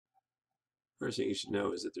First thing you should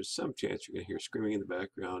know is that there's some chance you're going to hear screaming in the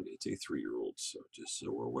background. It's a 3-year-old, so just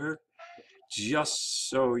so we're aware, just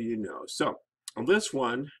so you know. So on this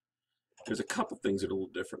one, there's a couple things that are a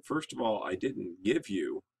little different. First of all, I didn't give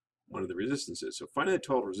you one of the resistances, so finding the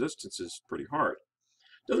total resistance is pretty hard.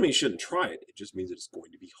 Doesn't mean you shouldn't try it. It just means that it's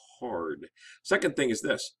going to be hard. Second thing is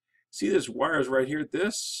this. See this wires right here?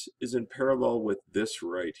 This is in parallel with this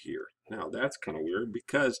right here. Now that's kind of weird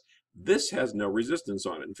because this has no resistance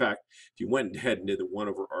on it. In fact, if you went ahead and did the 1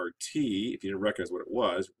 over RT, if you didn't recognize what it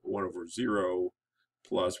was, 1 over 0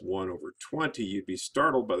 plus 1 over 20, you'd be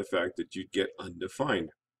startled by the fact that you'd get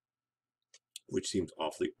undefined, which seems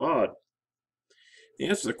awfully odd. The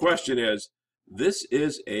answer to the question is, this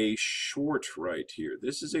is a short right here.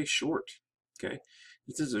 This is a short, okay?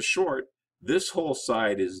 This is a short. This whole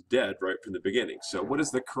side is dead right from the beginning. So what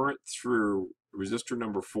is the current through resistor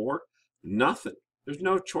number 4? Nothing. There's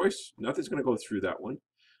no choice. Nothing's going to go through that one.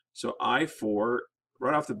 So I4,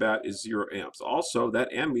 right off the bat, is 0 amps. Also,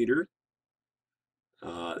 that ammeter,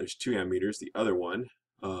 there's 2 ammeters, the other one,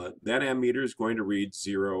 that ammeter is going to read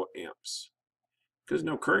 0 amps because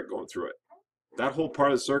no current going through it. That whole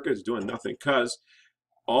part of the circuit is doing nothing because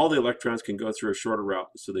all the electrons can go through a shorter route,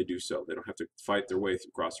 so they do so. They don't have to fight their way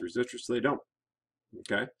across the resistor, so they don't.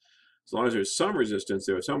 Okay? As long as there's some resistance,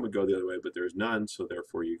 there some would go the other way, but there's none, so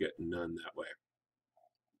therefore you get none that way.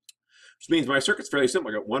 Which means my circuit's fairly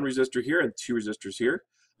simple. I got 1 resistor here and 2 resistors here.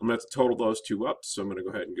 I'm going to have to total those 2 up, so I'm going to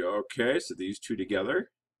go ahead and go, okay, so these 2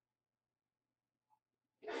 together.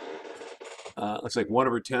 Looks like 1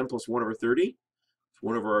 over 10 plus 1 over 30.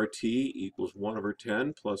 1 over RT equals 1 over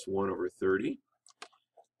 10 plus 1 over 30.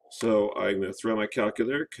 So I'm going to throw my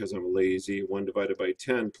calculator because I'm lazy. 1 divided by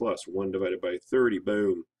 10 plus 1 divided by 30.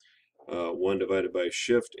 Boom. 1 divided by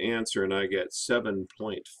shift answer, and I get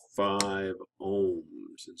 7.5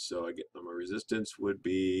 ohms. And so I get my resistance would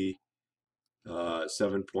be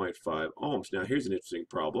 7.5 ohms. Now here's an interesting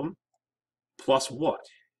problem. Plus what?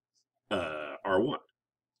 R1.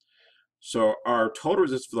 So our total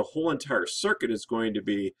resistance for the whole entire circuit is going to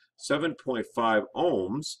be 7.5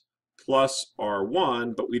 ohms plus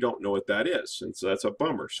R1, but we don't know what that is, and so that's a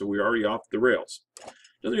bummer. So we're already off the rails.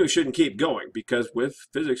 Doesn't mean we shouldn't keep going, because with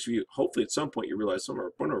physics, hopefully at some point you realize one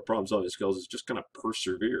of our problem solving skills is just kind of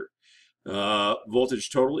persevere.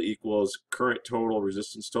 Voltage total equals current total,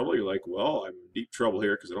 resistance total. You're like, well, I'm in deep trouble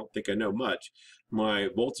here because I don't think I know much. My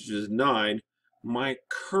voltage is 9. My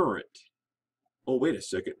current, oh, wait a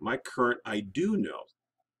second. My current, I do know.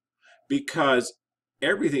 Because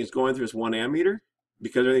everything's going through this 1 ammeter.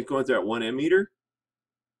 Because everything's going through that 1 ammeter,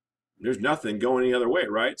 there's nothing going any other way,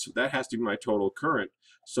 right? So that has to be my total current.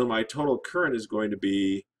 So my total current is going to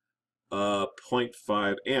be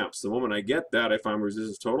 0.5 amps. The moment I get that, I find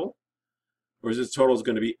resistance total. Resistance total is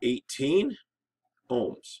going to be 18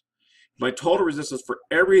 ohms. My total resistance for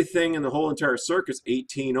everything in the whole entire circuit is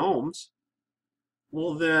 18 ohms.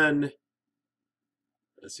 Well, then,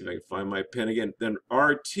 let's see if I can find my pen again. Then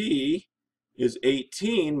RT is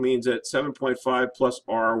 18, means that 7.5 plus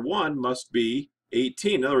R1 must be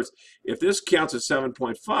 18. In other words, if this counts as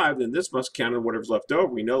 7.5, then this must count as whatever's left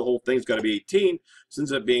over. We know the whole thing's got to be 18, so it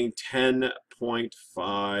ends up being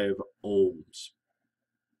 10.5 ohms.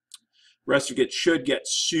 Rest of it should get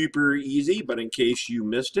super easy, but in case you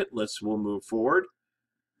missed it, we'll move forward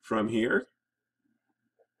from here.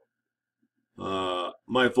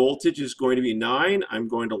 My voltage is going to be 9. I'm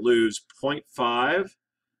going to lose 0.5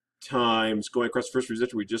 times going across the first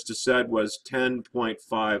resistor we just said was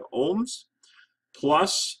 10.5 ohms.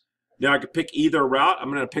 Plus, now I could pick either route. I'm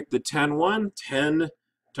going to pick the 10 one. 10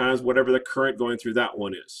 times whatever the current going through that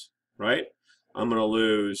one is, right? I'm going to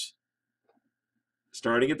lose,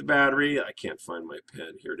 starting at the battery, I can't find my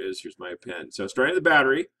pen. Here it is. Here's my pen. So starting at the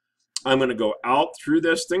battery, I'm going to go out through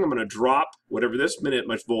this thing. I'm going to drop whatever this minute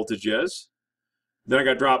much voltage is. Then I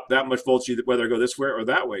got to drop that much voltage whether I go this way or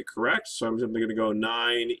that way, correct? So I'm simply going to go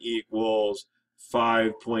 9 equals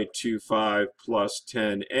 5.25 plus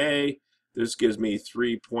 10A. This gives me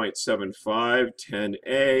 3.75.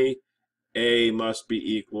 10A. A must be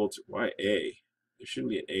equal to, why A? There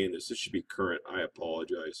shouldn't be an A in this. This should be current. I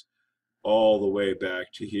apologize. All the way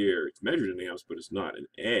back to here. It's measured in amps, but it's not an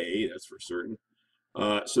A. That's for certain.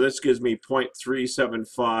 So this gives me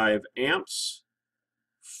 0.375 amps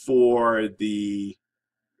for the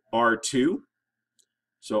R2.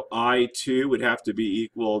 So I2 would have to be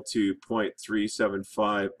equal to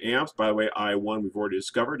 0.375 amps. By the way, I1 we've already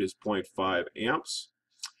discovered is 0.5 amps.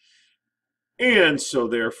 And so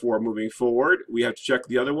therefore, moving forward, we have to check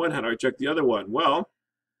the other one. How do I check the other one? Well,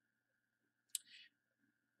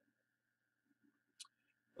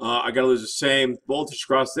 I got to lose the same voltage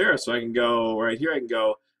across there. So I can go right here. I can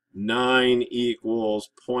go 9 equals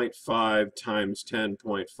 0.5 times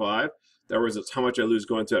 10.5. That was how much I lose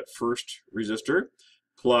going to that first resistor,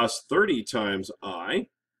 plus 30 times I.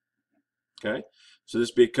 Okay, so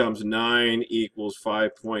this becomes 9 equals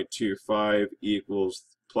 5.25 equals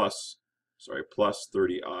plus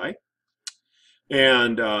 30I.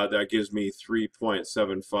 And that gives me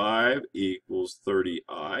 3.75 equals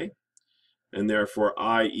 30I. And therefore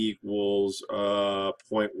I equals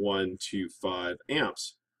 0.125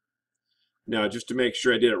 amps. Now, just to make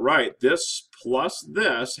sure I did it right, this plus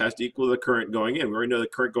this has to equal the current going in. We already know the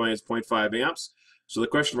current going in is 0.5 amps. So the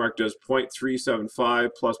question mark does 0.375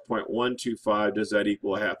 plus 0.125. Does that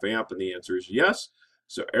equal a half amp? And the answer is yes.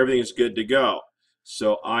 So everything is good to go.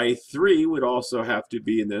 So I3 would also have to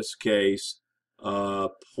be, in this case,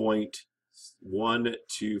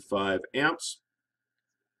 0.125 amps.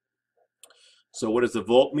 So what does the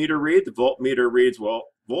voltmeter read? The voltmeter reads, well,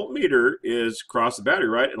 voltmeter is across the battery,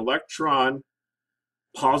 right? An electron,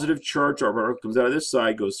 positive charge orbital, comes out of this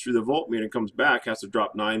side, goes through the voltmeter and comes back, has to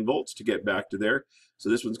drop 9 volts to get back to there. So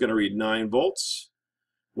this one's going to read 9 volts.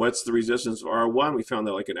 What's the resistance of R1? We found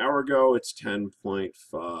that like an hour ago. It's 10.5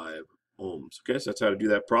 ohms. Okay, so that's how to do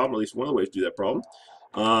that problem, at least one of the ways to do that problem.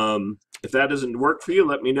 If that doesn't work for you,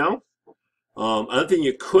 let me know. Another thing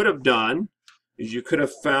you could have done is you could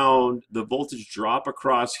have found the voltage drop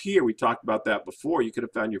across here. We talked about that before. You could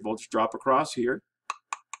have found your voltage drop across here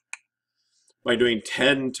by doing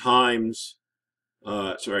 10 times,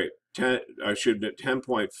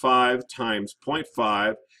 10.5 times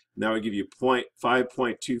 0.5. Now would give you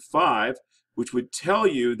 5.25, which would tell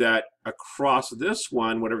you that across this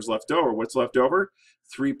one, whatever's left over, what's left over?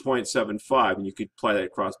 3.75, and you could apply that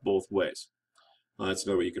across both ways. That's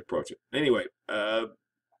another way you could approach it. Anyway, as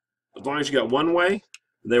long as you got one way,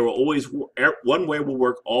 they will always, one way will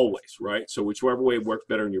work always, right? So whichever way works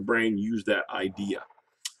better in your brain, use that idea.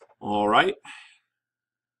 All right.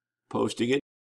 Posting it.